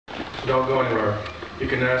So don't go anywhere. You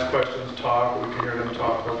can ask questions, talk, or we can hear them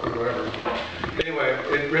talk, hopefully, whatever. Anyway,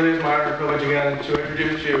 it really is my honor and privilege again to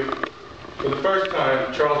introduce you for the first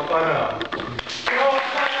time, Charles Plymell. Charles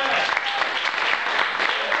Plymell!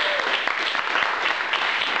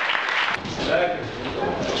 Thank you.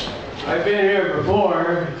 I've been here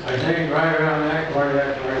before, I think right around that corner,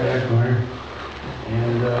 that corner, that corner.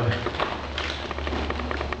 And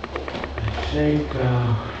I think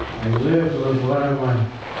I lived with one of my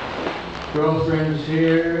girlfriends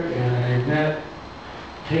here, and I met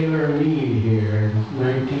Taylor Mead here in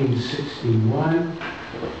 1961.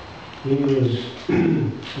 He was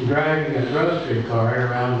driving a grocery cart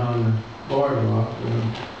around on the boardwalk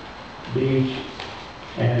on the beach,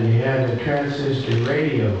 and he had a transistor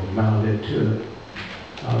radio mounted to it.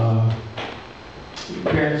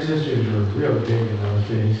 Transistors were real big in those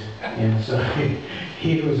days, and so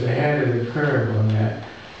he was ahead of the curve on that.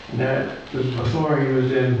 And that was before he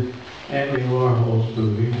was in Andy Warhol's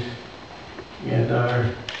movies. And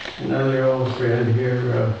another old friend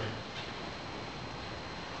here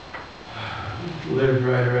lived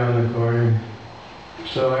right around the corner.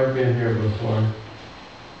 So I've been here before.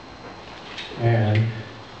 And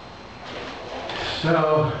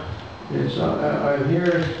so I'm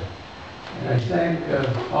here, and I thank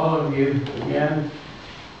all of you again.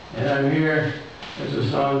 And I'm here, as the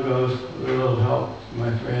song goes, with a little help from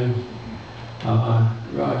my friend.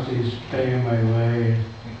 Roxy's paying my way,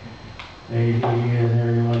 AD, and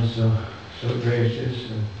everyone's so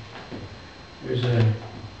gracious. And there's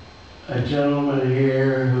a gentleman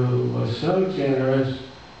here who was so generous.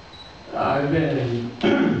 I've been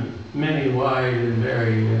in many wide and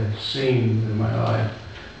varied scenes in my life.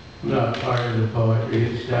 I'm not part of the poetry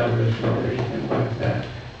establishment or anything like that.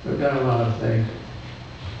 I've done a lot of things.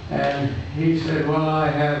 And he said, well, I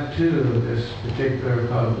have too of this particular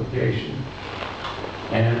publication.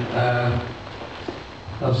 And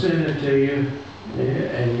I'll send it to you,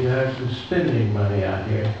 and you have some spending money out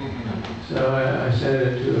here. So I sent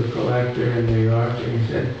it to a collector in New York, and he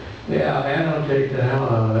said, yeah, I'll annotate the hell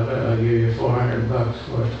out of it. I'll give you $400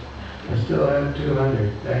 for it. I still have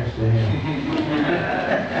 200, thanks to him.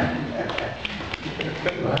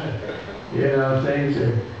 But, you know, things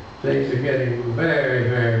are getting very,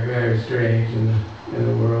 very, very strange in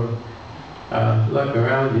the world. Look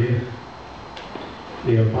around you.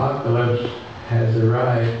 The apocalypse has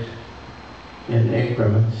arrived in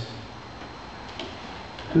increments.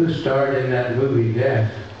 Who starred in that movie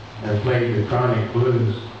Death and played the chronic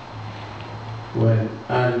blues when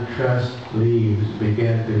untrussed leaves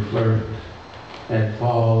began to flirt and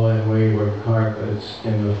fall in wayward carpets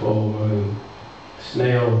in the full moon?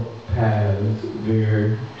 Snail paths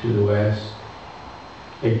veered to the west,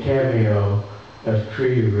 a cameo of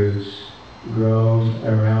tree roots grown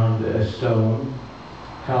around a stone,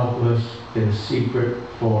 helpless in secret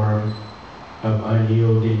form of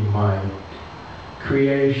unyielding mind.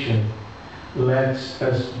 Creation lets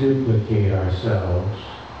us duplicate ourselves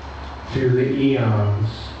through the eons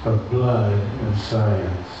of blood and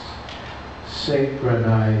science,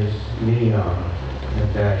 synchronized neon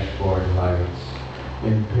and dashboard lights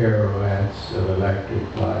in pirouettes of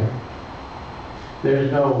electric light.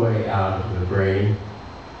 There's no way out of the brain.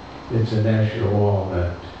 It's an Escher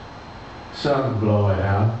walnut. Some blow it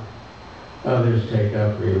out. Others take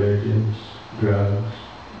up religions, drugs,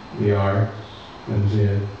 the arts, and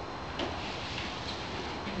Zen.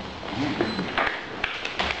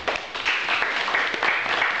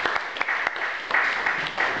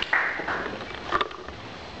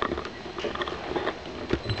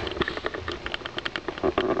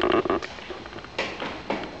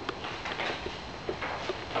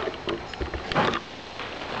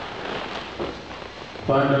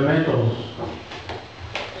 Fundamentals.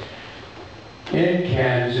 In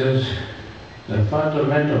Kansas, the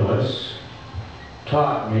fundamentalists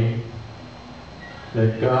taught me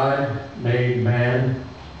that God made man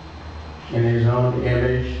in his own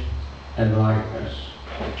image and likeness.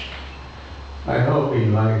 I hope he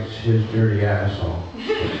likes his dirty asshole.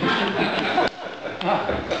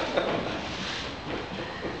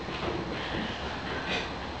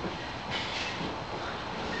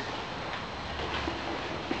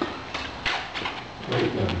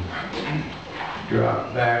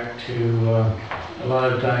 Drop back to, a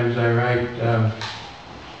lot of times I write,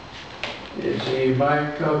 is the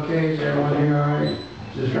mic okay? Is everyone here all right?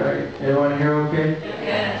 Is this right? Everyone here okay?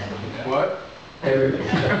 Yes. What? Everything.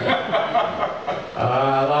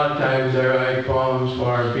 A lot of times I write poems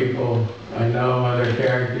for people I know, other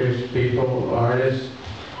characters, people, artists.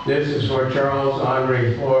 This is for Charles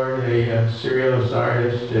Henry Ford, a surrealist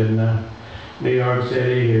artist in New York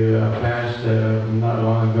City who passed not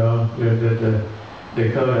long ago. lived at the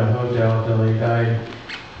Dakota Hotel till he died.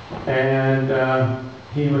 And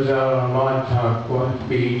he was out on Montauk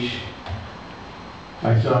Beach.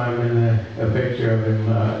 I saw him in a picture of him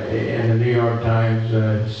in the New York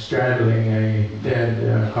Times straddling a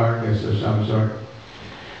dead carcass of some sort.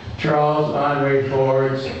 Charles Henry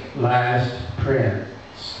Ford's last print.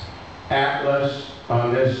 Atlas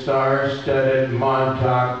on this star-studded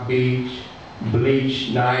Montauk Beach,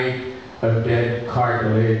 bleached night of dead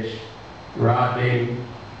cartilage, rotting,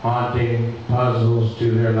 haunting puzzles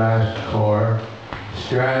to their last core,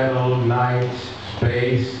 straddled nights,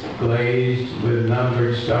 space glazed with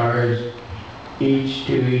numbered stars, each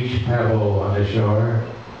to each pebble on the shore.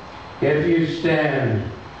 If you stand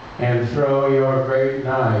and throw your great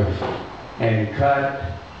knife and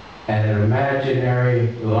cut an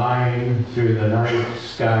imaginary line through the night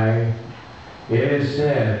sky, it is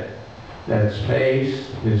said that space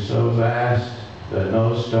is so vast that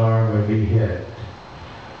no star would be hit.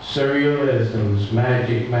 Surrealism's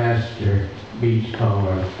magic master,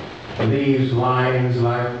 Beachcomber, leaves lines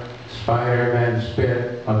like Spider-Man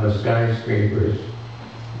spit on the skyscrapers,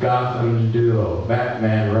 Gotham's duo,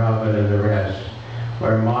 Batman, Robin, and the rest,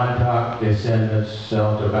 where Montauk descendants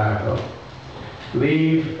sell tobacco.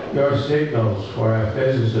 Leave your signals for a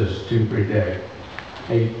physicist to predict,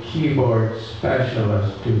 a keyboard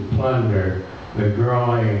specialist to plunder the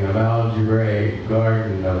growing of algebraic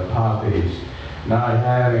garden of poppies, not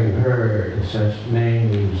having heard such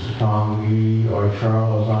names Tanguy or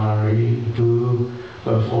Charles Henry, who,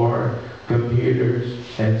 before computers,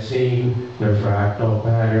 had seen the fractal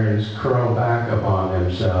patterns curl back upon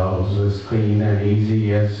themselves as clean and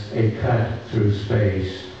easy as a cut through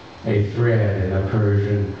space, a thread in a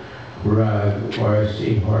Persian rug, or a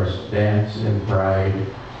seahorse dance in pride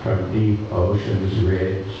from deep ocean's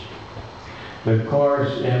ridge. The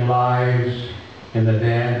course in lives, in the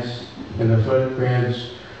dance, in the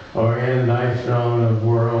footprints, or in thy throne of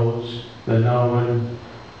worlds, the gnomon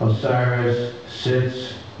Osiris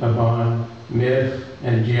sits upon myth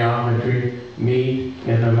and geometry, meet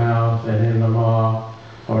in the mouth and in the maw,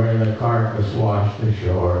 or in the carcass washed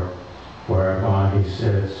ashore, whereupon he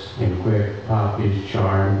sits in quick poppy's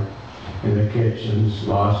charm, in the kitchen's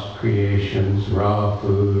lost creations, raw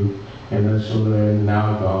food, in the saloon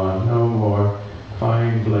now gone, no more,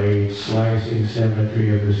 fine blades slicing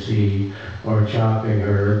symmetry of the sea, or chopping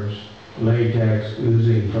herbs, latex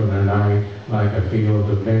oozing from the night like a field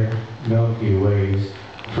of Milky Ways,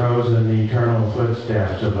 frozen eternal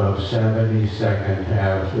footsteps above 72nd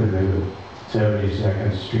Avenue,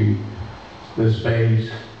 72nd Street. The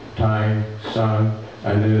space, time, sung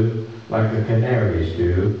anew like the canaries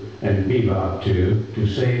do, and bebop too, to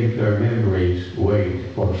save their memories,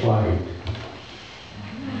 wait for flight.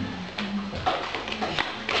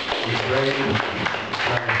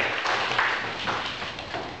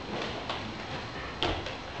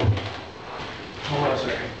 Hold on a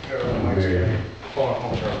second. Hold on, Charlie.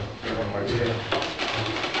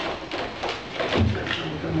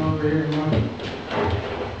 Come over here, Mom.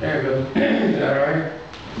 There it goes. Is that all right?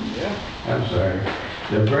 Yeah. I'm sorry.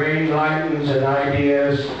 The brain lightens and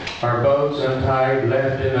ideas are boats untied,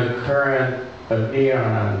 left in a current of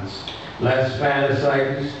neons. Less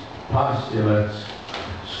fantasites, postulates,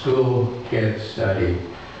 school kids study.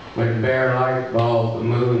 When bare light bulb the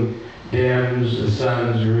moon dims the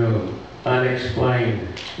sun's room, unexplained,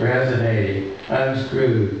 resonating,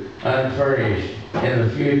 unscrewed, unfurnished, in the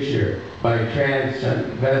future by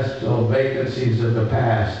transcendental vacancies of the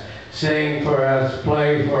past. Sing for us,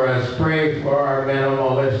 play for us, pray for our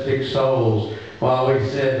minimalistic souls while we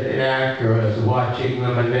sit in Acras watching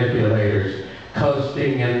the manipulators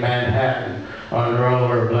coasting in Manhattan on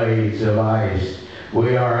rollerblades of ice.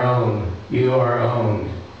 We are owned, you are owned,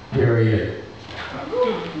 period.